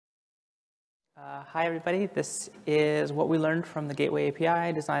Hi, everybody. This is what we learned from the Gateway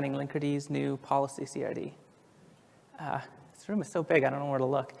API, designing Linkerd's new policy CRD. This room is so big, I don't know where to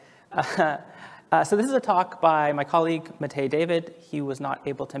look. So this is a talk by my colleague, Matei David. He was not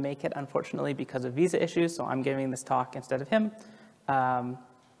able to make it, unfortunately, because of visa issues, so I'm giving this talk instead of him.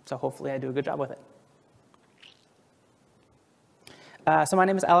 So hopefully I do a good job with it. So my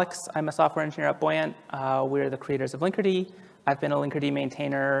name is Alex. I'm a software engineer at Buoyant. We're the creators of Linkerd. I've been a Linkerd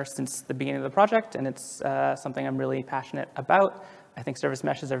maintainer since the beginning of the project, and it's something I'm really passionate about. I think service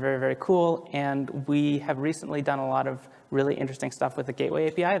meshes are very, very cool, and we have recently done a lot of really interesting stuff with the Gateway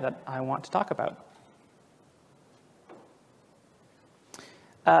API that I want to talk about.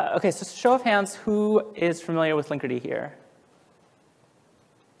 OK, so show of hands, who is familiar with Linkerd here?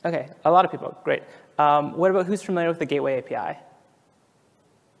 OK, a lot of people. Great. What about who's familiar with the Gateway API?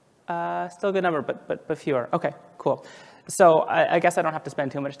 Still a good number, but fewer. OK, cool. So I guess I don't have to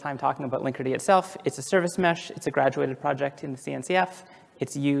spend too much time talking about Linkerd itself. It's a service mesh. It's a graduated project in the CNCF.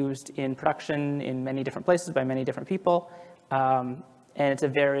 It's used in production in many different places by many different people. And it's a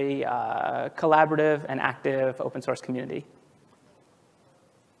very collaborative and active open source community.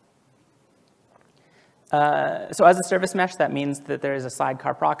 So as a service mesh, that means that there is a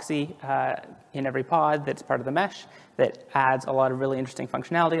sidecar proxy in every pod that's part of the mesh that adds a lot of really interesting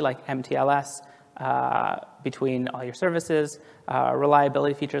functionality like MTLS between all your services,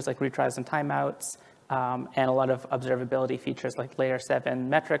 reliability features like retries and timeouts, and a lot of observability features like layer 7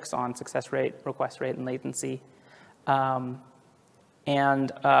 metrics on success rate, request rate, and latency.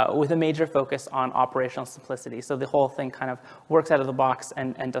 And with a major focus on operational simplicity. So the whole thing kind of works out of the box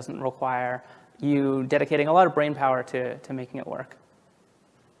and doesn't require you dedicating a lot of brain power to making it work.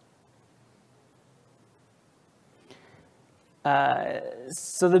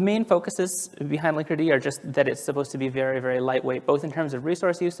 So the main focuses behind Linkerd are just that it's supposed to be very, very lightweight, both in terms of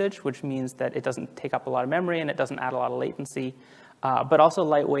resource usage, which means that it doesn't take up a lot of memory and it doesn't add a lot of latency, but also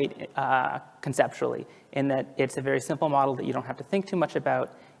lightweight conceptually, in that it's a very simple model that you don't have to think too much about,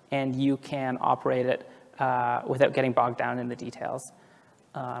 and you can operate it without getting bogged down in the details.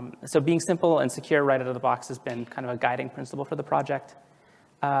 So being simple and secure right out of the box has been kind of a guiding principle for the project.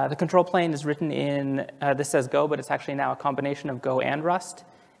 The control plane is written in, this says Go, but it's actually now a combination of Go and Rust.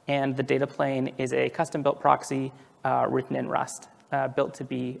 And the data plane is a custom-built proxy written in Rust, built to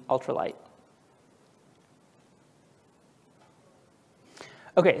be ultralight.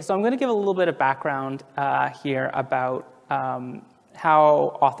 OK, so I'm going to give a little bit of background here about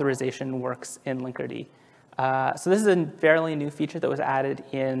how authorization works in Linkerd. So this is a fairly new feature that was added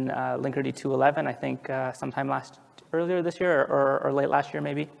in Linkerd 2.11, I think sometime earlier this year or late last year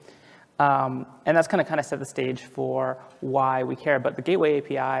maybe. And that's going to kind of set the stage for why we care about the Gateway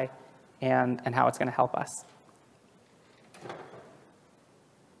API and how it's going to help us.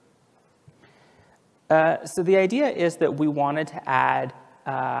 So the idea is that we wanted to add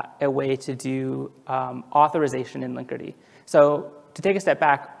a way to do authorization in Linkerd. So to take a step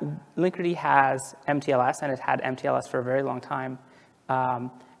back, Linkerd has MTLS, and it's had MTLS for a very long time.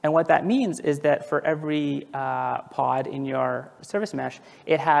 And what that means is that for every pod in your service mesh,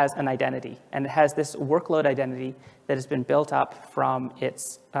 it has an identity. And it has this workload identity that has been built up from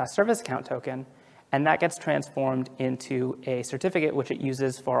its service account token. And that gets transformed into a certificate, which it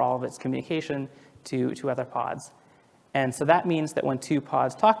uses for all of its communication to other pods. And so that means that when two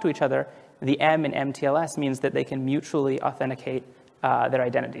pods talk to each other, the M in MTLS means that they can mutually authenticate their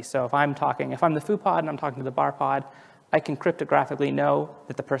identity. So if I'm the foo pod and I'm talking to the bar pod, I can cryptographically know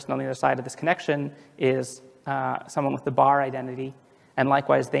that the person on the other side of this connection is someone with the bar identity. And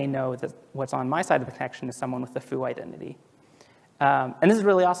likewise, they know that what's on my side of the connection is someone with the foo identity. And this is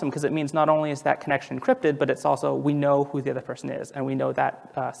really awesome because it means not only is that connection encrypted, but it's also we know who the other person is, and we know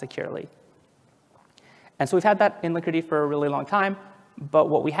that securely. And so we've had that in Linkerd for a really long time. But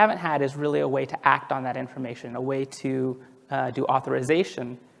what we haven't had is really a way to act on that information, a way to do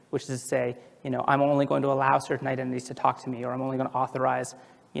authorization, which is to say, I'm only going to allow certain identities to talk to me, or I'm only going to authorize,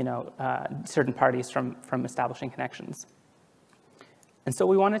 certain parties from establishing connections. And so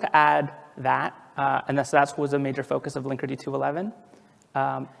we wanted to add that, and that was a major focus of Linkerd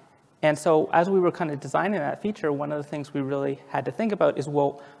 2.11. And so as we were kind of designing that feature, one of the things we really had to think about is,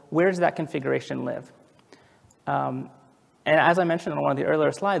 well, where does that configuration live? And as I mentioned on one of the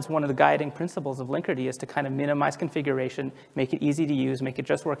earlier slides, one of the guiding principles of Linkerd is to kind of minimize configuration, make it easy to use, make it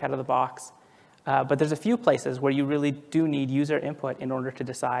just work out of the box. But there's a few places where you really do need user input in order to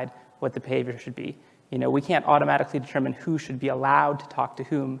decide what the behavior should be. We can't automatically determine who should be allowed to talk to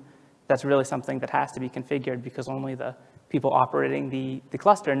whom. That's really something that has to be configured because only the people operating the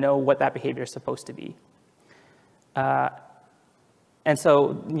cluster know what that behavior is supposed to be. And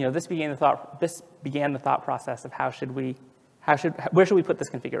so, this began the thought process of where should we put this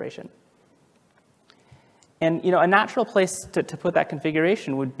configuration? And a natural place to put that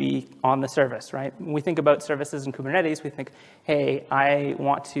configuration would be on the service, right? When we think about services in Kubernetes, we think, hey, I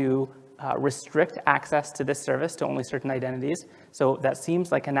want to restrict access to this service to only certain identities. So that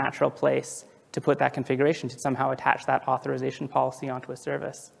seems like a natural place to put that configuration, to somehow attach that authorization policy onto a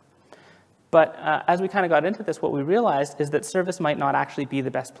service. But as we kind of got into this, what we realized is that service might not actually be the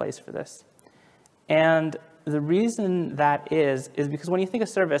best place for this. And the reason that is because when you think of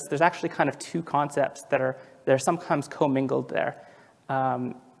service, there's actually kind of two concepts that are sometimes commingled there.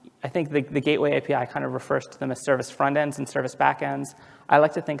 I think the gateway API kind of refers to them as service front ends and service back ends. I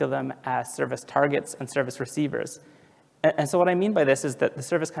like to think of them as service targets and service receivers. And so what I mean by this is that the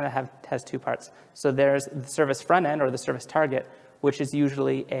service kind of has two parts. So there's the service front end, or the service target, which is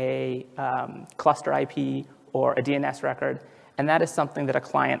usually a cluster IP or a DNS record. And that is something that a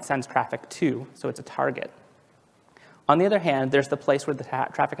client sends traffic to, so it's a target. On the other hand, there's the place where the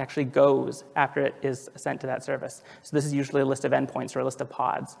traffic actually goes after it is sent to that service. So this is usually a list of endpoints or a list of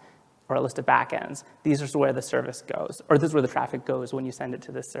pods or a list of backends. These are where the service goes, or this is where the traffic goes when you send it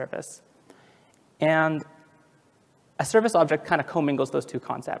to this service. And a service object kind of commingles those two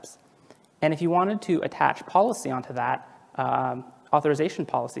concepts. And if you wanted to attach policy onto that, authorization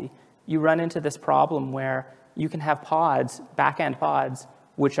policy, you run into this problem where you can have pods, backend pods,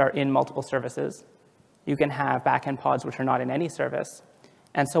 which are in multiple services. You can have backend pods which are not in any service.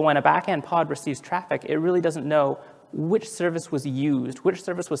 And so when a backend pod receives traffic, it really doesn't know which service was used, which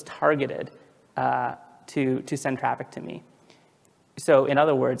service was targeted to send traffic to me. So in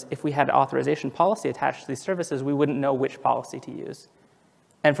other words, if we had authorization policy attached to these services, we wouldn't know which policy to use.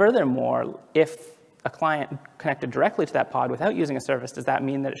 And furthermore, if a client connected directly to that pod without using a service, does that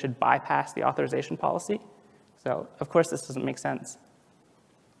mean that it should bypass the authorization policy? So of course, this doesn't make sense.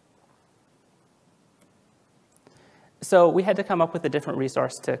 So we had to come up with a different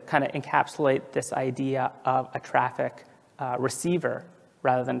resource to kind of encapsulate this idea of a traffic receiver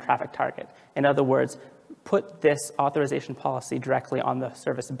rather than traffic target. In other words, put this authorization policy directly on the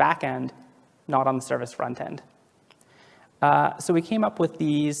service backend, not on the service front end. So we came up with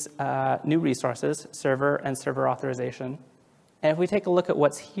these new resources, server and server authorization. And if we take a look at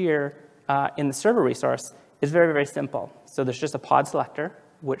what's here in the server resource, it's very, very simple. So there's just a pod selector,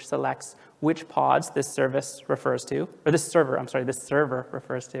 which selects which pods this service refers to, or this server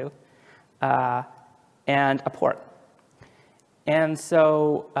refers to, and a port. And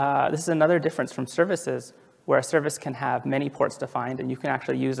so this is another difference from services, where a service can have many ports defined, and you can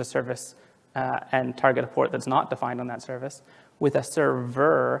actually use a service and target a port that's not defined on that service. With a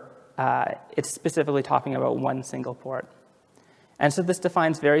server, it's specifically talking about one single port. And so this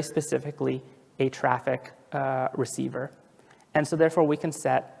defines very specifically a traffic receiver. And so therefore, we can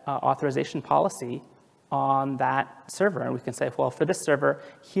set authorization policy on that server. And we can say, well, for this server,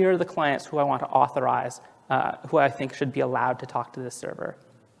 here are the clients who I want to authorize, who I think should be allowed to talk to this server.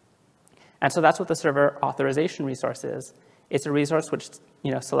 And so that's what the server authorization resource is. It's a resource which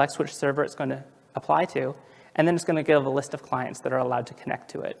selects which server it's going to apply to, and then it's going to give a list of clients that are allowed to connect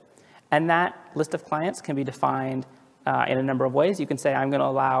to it. And that list of clients can be defined in a number of ways. You can say, I'm going to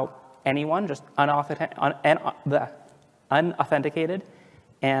allow anyone, just unauthenticated,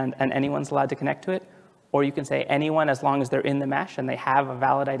 and anyone's allowed to connect to it. Or you can say anyone, as long as they're in the mesh and they have a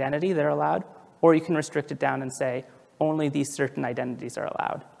valid identity, they're allowed. Or you can restrict it down and say only these certain identities are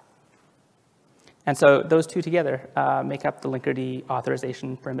allowed. And so those two together make up the Linkerd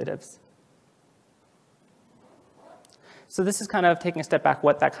authorization primitives. So this is kind of taking a step back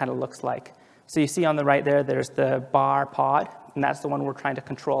what that kind of looks like. So you see on the right there, there's the bar pod, and that's the one we're trying to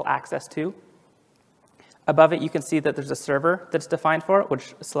control access to. Above it, you can see that there's a server that's defined for it,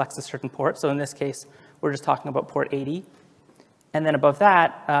 which selects a certain port. So in this case, we're just talking about port 80. And then above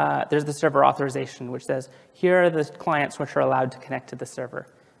that, there's the server authorization, which says, here are the clients which are allowed to connect to the server.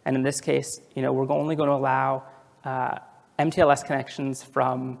 And in this case, we're only going to allow MTLS connections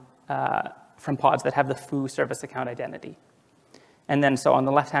from pods that have the foo service account identity. And then so on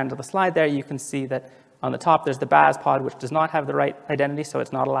the left hand of the slide there, you can see that on the top, there's the BAS pod, which does not have the right identity, so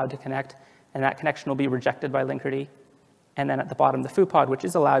it's not allowed to connect. And that connection will be rejected by Linkerd. And then at the bottom, the foo pod, which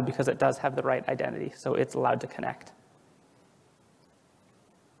is allowed because it does have the right identity, so it's allowed to connect.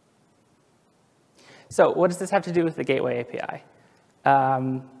 So what does this have to do with the gateway API?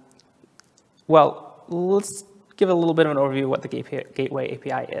 Well, let's give a little bit of an overview of what the gateway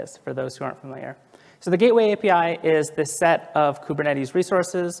API is for those who aren't familiar. So the gateway API is this set of Kubernetes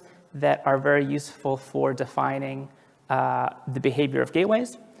resources that are very useful for defining the behavior of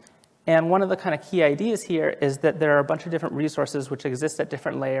gateways. And one of the kind of key ideas here is that there are a bunch of different resources which exist at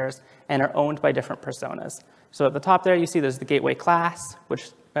different layers and are owned by different personas. So at the top there, you see there's the gateway class, which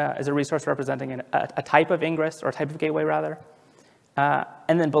is a resource representing a type of ingress, or a type of gateway, rather.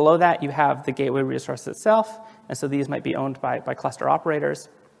 And then below that, you have the gateway resource itself. And so these might be owned by cluster operators.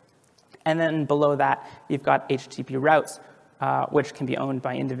 And then below that, you've got HTTP routes, which can be owned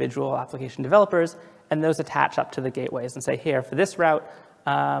by individual application developers. And those attach up to the gateways and say, here, for this route,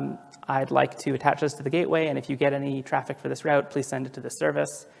 I'd like to attach this to the gateway. And if you get any traffic for this route, please send it to this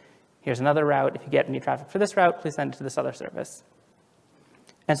service. Here's another route. If you get any traffic for this route, please send it to this other service.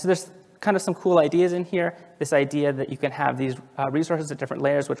 And so there's kind of some cool ideas in here. This idea that you can have these resources at different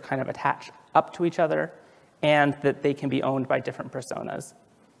layers which kind of attach up to each other, and that they can be owned by different personas.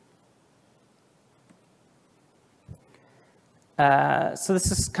 So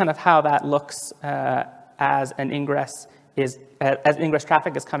this is kind of how that looks as an ingress as ingress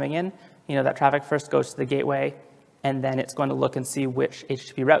traffic is coming in. You know, that traffic first goes to the gateway, and then it's going to look and see which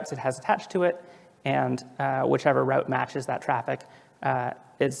HTTP routes it has attached to it, and whichever route matches that traffic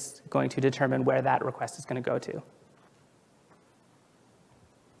is going to determine where that request is going to go to.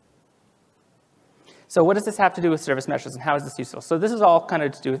 So what does this have to do with service meshes, and how is this useful? So this is all kind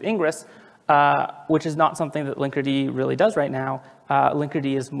of to do with ingress, which is not something that Linkerd really does right now. Linkerd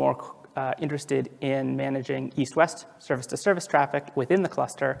is more interested in managing east-west service-to-service traffic within the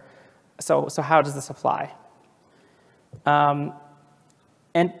cluster. So how does this apply? And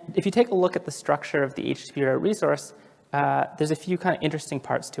if you take a look at the structure of the HTTP route resource, there's a few kind of interesting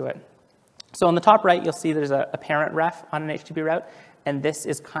parts to it. So on the top right, you'll see there's a parent ref on an HTTP route, and this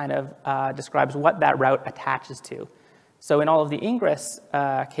is kind of describes what that route attaches to. So in all of the ingress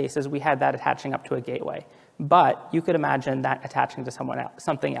cases, we had that attaching up to a gateway. But you could imagine that attaching to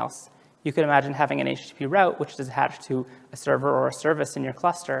something else. You could imagine having an HTTP route which is attached to a server or a service in your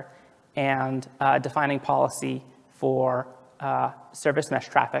cluster, and defining policy for service mesh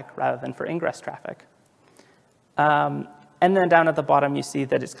traffic rather than for ingress traffic. And then down at the bottom, you see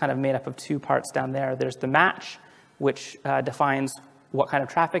that it's kind of made up of two parts down there. There's the match, which defines what kind of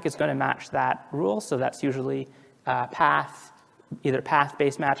traffic is going to match that rule. So that's usually either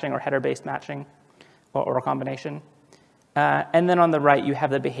path-based matching or header-based matching, or a combination. And then on the right, you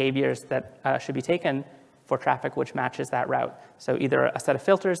have the behaviors that should be taken for traffic which matches that route. So either a set of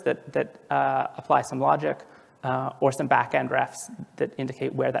filters that apply some logic, or some back-end refs that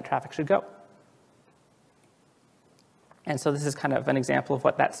indicate where that traffic should go. And so this is kind of an example of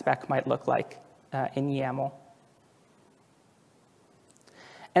what that spec might look like in YAML.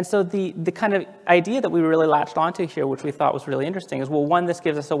 And so the kind of idea that we really latched onto here, which we thought was really interesting, is, well, one, this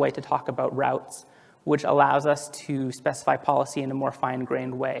gives us a way to talk about routes, which allows us to specify policy in a more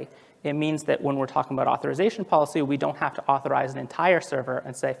fine-grained way. It means that when we're talking about authorization policy, we don't have to authorize an entire server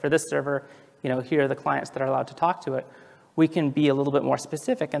and say, for this server, you know, here are the clients that are allowed to talk to it. We can be a little bit more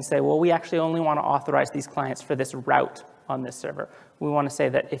specific and say, well, we actually only want to authorize these clients for this route on this server. We want to say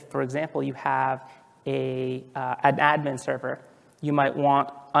that if, for example, you have an admin server, you might want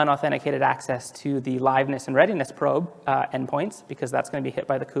unauthenticated access to the liveness and readiness probe endpoints, because that's going to be hit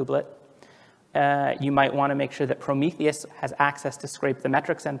by the kubelet. You might want to make sure that Prometheus has access to scrape the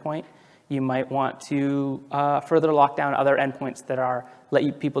metrics endpoint. You might want to further lock down other endpoints that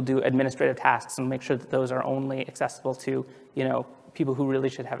let people do administrative tasks, and make sure that those are only accessible to, you know, people who really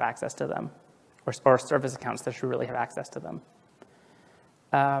should have access to them, or service accounts that should really have access to them.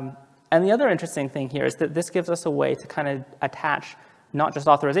 And the other interesting thing here is that this gives us a way to kind of attach not just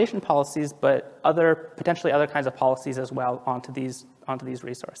authorization policies, but potentially other kinds of policies as well onto these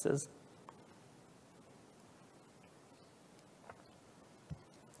resources.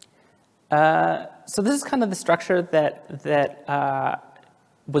 So this is kind of the structure that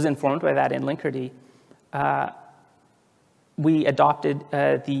was informed by that in Linkerd. We adopted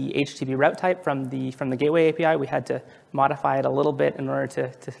the HTTP route type from the gateway API. We had to modify it a little bit in order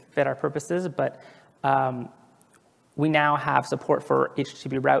to fit our purposes, but we now have support for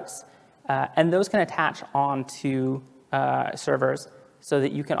HTTP routes, and those can attach onto servers so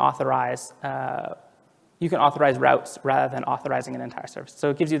that you can authorize routes rather than authorizing an entire service. So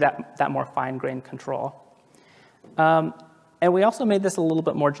it gives you that more fine-grained control. And we also made this a little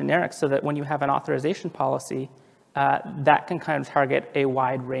bit more generic so that when you have an authorization policy, that can kind of target a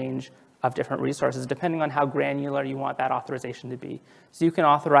wide range of different resources, depending on how granular you want that authorization to be. So you can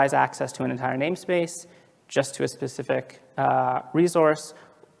authorize access to an entire namespace, just to a specific resource,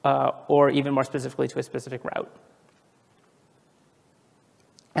 or even more specifically to a specific route.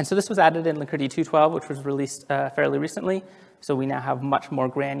 And so this was added in Linkerd 2.12, which was released fairly recently. So we now have much more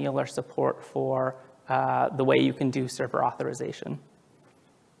granular support for the way you can do server authorization.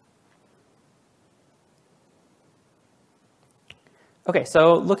 Okay,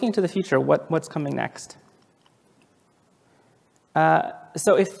 so looking to the future, what's coming next?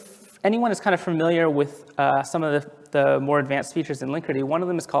 So if anyone is kind of familiar with some of the more advanced features in Linkerd, one of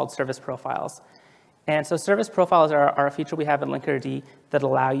them is called service profiles. And so service profiles are a feature we have in Linkerd that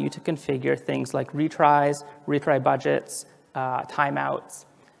allow you to configure things like retries, retry budgets, timeouts,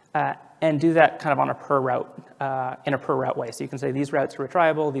 and do that kind of on a per route, in a per route way. So you can say these routes are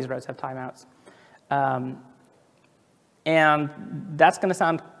retriable, these routes have timeouts. And that's going to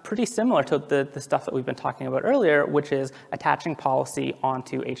sound pretty similar to the stuff that we've been talking about earlier, which is attaching policy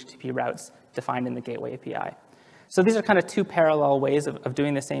onto HTTP routes defined in the Gateway API. So these are kind of two parallel ways of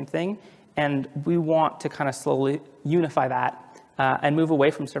doing the same thing. And we want to kind of slowly unify that and move away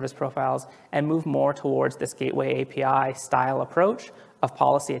from service profiles and move more towards this Gateway API style approach of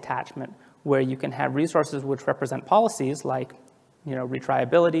policy attachment, where you can have resources which represent policies like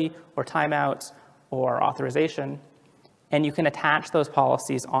retriability or timeouts or authorization, and you can attach those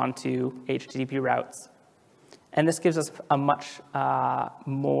policies onto HTTP routes. And this gives us a much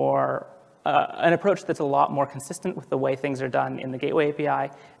more, an approach that's a lot more consistent with the way things are done in the Gateway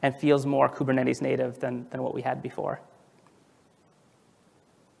API and feels more Kubernetes native than what we had before.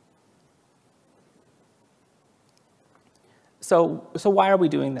 So why are we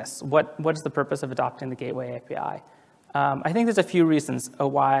doing this? What is the purpose of adopting the Gateway API? I think there's a few reasons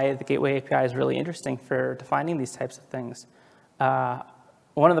why the Gateway API is really interesting for defining these types of things.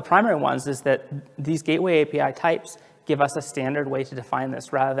 One of the primary ones is that these Gateway API types give us a standard way to define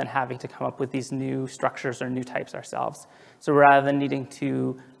this rather than having to come up with these new structures or new types ourselves. So rather than needing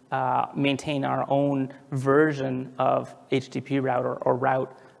to maintain our own version of HTTP route or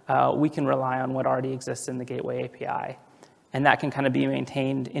route, we can rely on what already exists in the Gateway API. And that can kind of be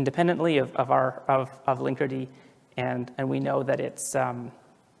maintained independently of Linkerd, and we know that it's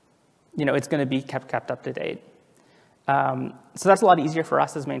it's going to be kept up to date. So that's a lot easier for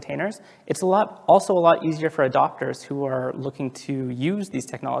us as maintainers. It's also a lot easier for adopters who are looking to use these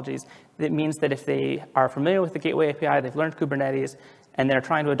technologies. It means that if they are familiar with the Gateway API, they've learned Kubernetes, and they're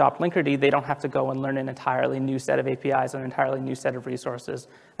trying to adopt Linkerd, they don't have to go and learn an entirely new set of APIs, an entirely new set of resources,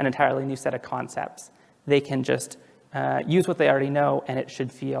 an entirely new set of concepts. They can just use what they already know, and it should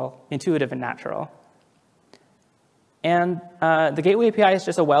feel intuitive and natural. And the Gateway API is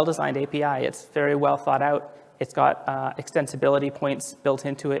just a well-designed API. It's very well thought out. It's got extensibility points built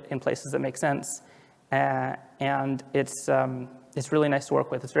into it in places that make sense. And it's really nice to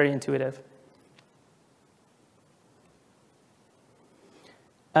work with. It's very intuitive.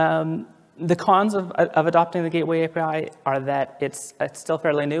 The cons of adopting the Gateway API are that it's still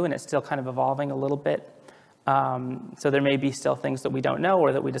fairly new and it's still kind of evolving a little bit. So there may be still things that we don't know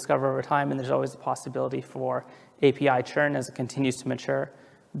or that we discover over time, and there's always a possibility for API churn as it continues to mature.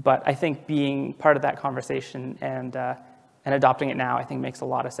 But I think being part of that conversation and adopting it now, I think makes a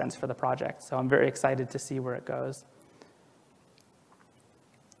lot of sense for the project. So I'm very excited to see where it goes.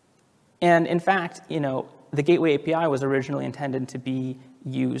 And in fact, the Gateway API was originally intended to be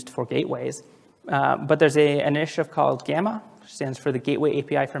used for gateways. But there's an initiative called GAMMA, which stands for the Gateway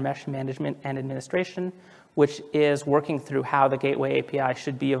API for Mesh Management and Administration, which is working through how the Gateway API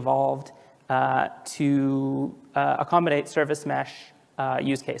should be evolved to accommodate service mesh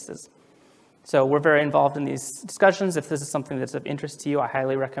use cases. So we're very involved in these discussions. If this is something that's of interest to you, I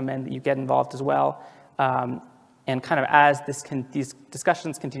highly recommend that you get involved as well. And kind of as these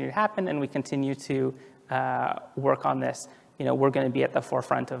discussions continue to happen and we continue to work on this, we're going to be at the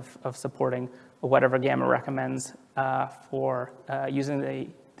forefront of supporting whatever GAMMA recommends for using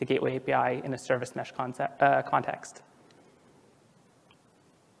the Gateway API in a service mesh context.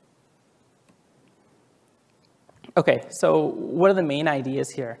 Okay, so what are the main ideas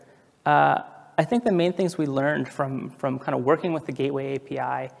here? I think the main things we learned from kind of working with the Gateway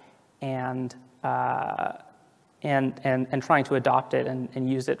API and trying to adopt it and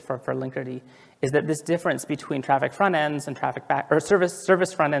use it for Linkerd is that this difference between traffic front ends and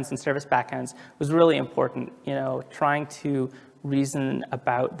service front ends and service back ends was really important. Trying to reason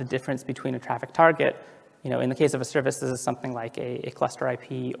about the difference between a traffic target. In the case of a service, this is something like a cluster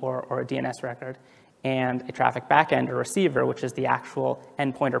IP or a DNS record, and a traffic backend or receiver, which is the actual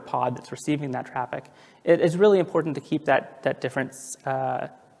endpoint or pod that's receiving that traffic. It is really important to keep that difference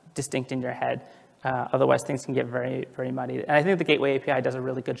distinct in your head. Otherwise, things can get very, very muddy. And I think the Gateway API does a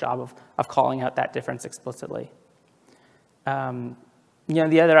really good job of calling out that difference explicitly.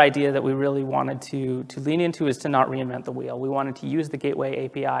 The other idea that we really wanted to lean into is to not reinvent the wheel. We wanted to use the Gateway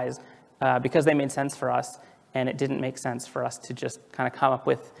APIs because they made sense for us, and it didn't make sense for us to just kind of come up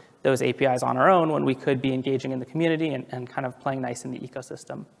with those APIs on our own when we could be engaging in the community and kind of playing nice in the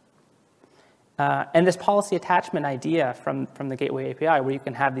ecosystem. And this policy attachment idea from the Gateway API, where you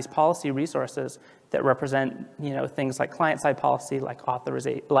can have these policy resources that represent, things like client-side policy, like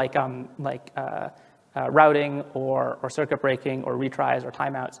routing or circuit breaking or retries or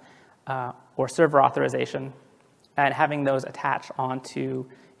timeouts or server authorization, and having those attach onto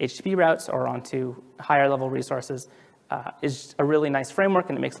HTTP routes or onto higher level resources is a really nice framework,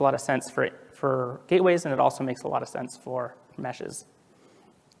 and it makes a lot of sense for gateways, and it also makes a lot of sense for meshes.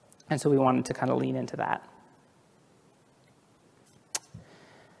 And so we wanted to kind of lean into that.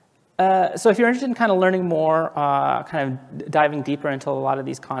 So if you're interested in kind of learning more, kind of diving deeper into a lot of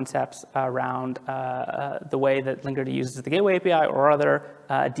these concepts around the way that Linkerd uses the Gateway API or other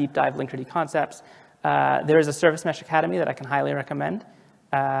deep dive Linkerd concepts, there is a Service Mesh Academy that I can highly recommend.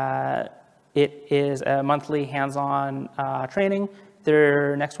 It is a monthly hands-on training.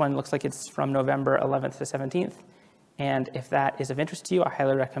 Their next one looks like it's from November 11th to 17th. And if that is of interest to you, I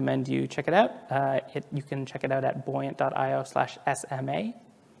highly recommend you check it out. You can check it out at buoyant.io/SMA,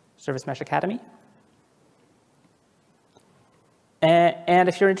 Service Mesh Academy. And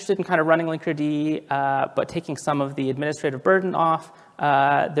if you're interested in kind of running Linkerd, but taking some of the administrative burden off,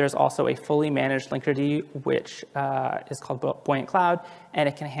 there's also a fully managed Linkerd, which is called Buoyant Cloud, and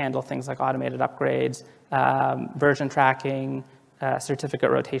it can handle things like automated upgrades, version tracking,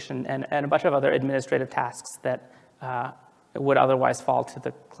 certificate rotation, and a bunch of other administrative tasks that would otherwise fall to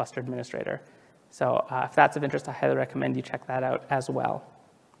the cluster administrator. So if that's of interest, I highly recommend you check that out as well.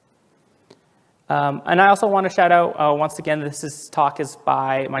 And I also want to shout out, once again, this talk is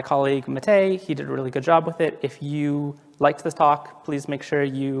by my colleague Matei. He did a really good job with it. If you liked this talk, please make sure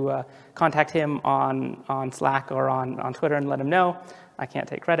you contact him on Slack or on Twitter and let him know. I can't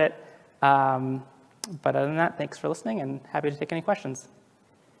take credit. But other than that, thanks for listening, and happy to take any questions.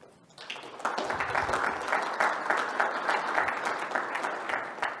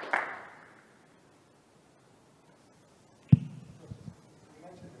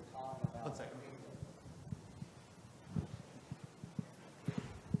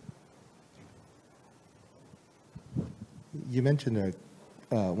 You mentioned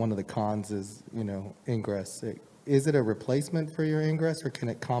one of the cons is, ingress. Is it a replacement for your ingress, or can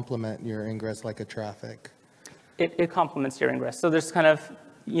it complement your ingress like a traffic? It complements your ingress. So there's kind of,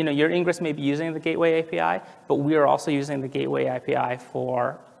 your ingress may be using the Gateway API, but we are also using the Gateway API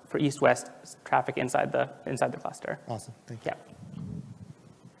for east-west traffic inside the cluster. Awesome. Thank you. Yeah.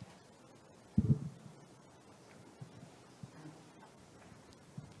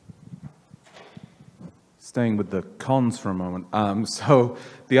 Staying with the cons for a moment. So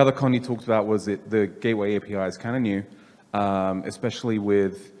the other con you talked about was the Gateway API is kind of new, especially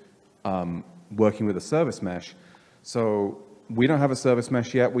with working with a service mesh. So we don't have a service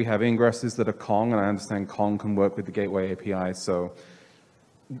mesh yet. We have ingresses that are Kong, and I understand Kong can work with the Gateway API. So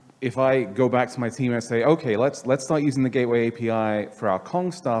if I go back to my team and say, okay, let's start using the Gateway API for our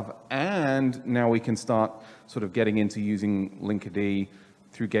Kong stuff, and now we can start sort of getting into using Linkerd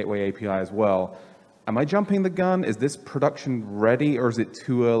through Gateway API as well. Am I jumping the gun? Is this production ready, or is it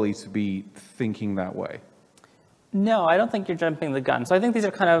too early to be thinking that way? No, I don't think you're jumping the gun. So I think these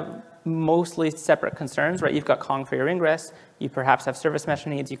are kind of mostly separate concerns, right? You've got Kong for your ingress. You perhaps have service mesh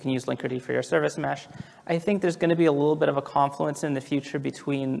needs. You can use Linkerd for your service mesh. I think there's going to be a little bit of a confluence in the future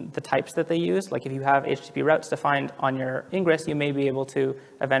between the types that they use. Like if you have HTTP routes defined on your ingress, you may be able to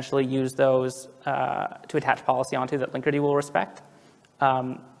eventually use those to attach policy onto that Linkerd will respect.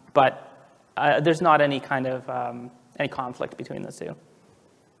 But there's not any kind of any conflict between the two.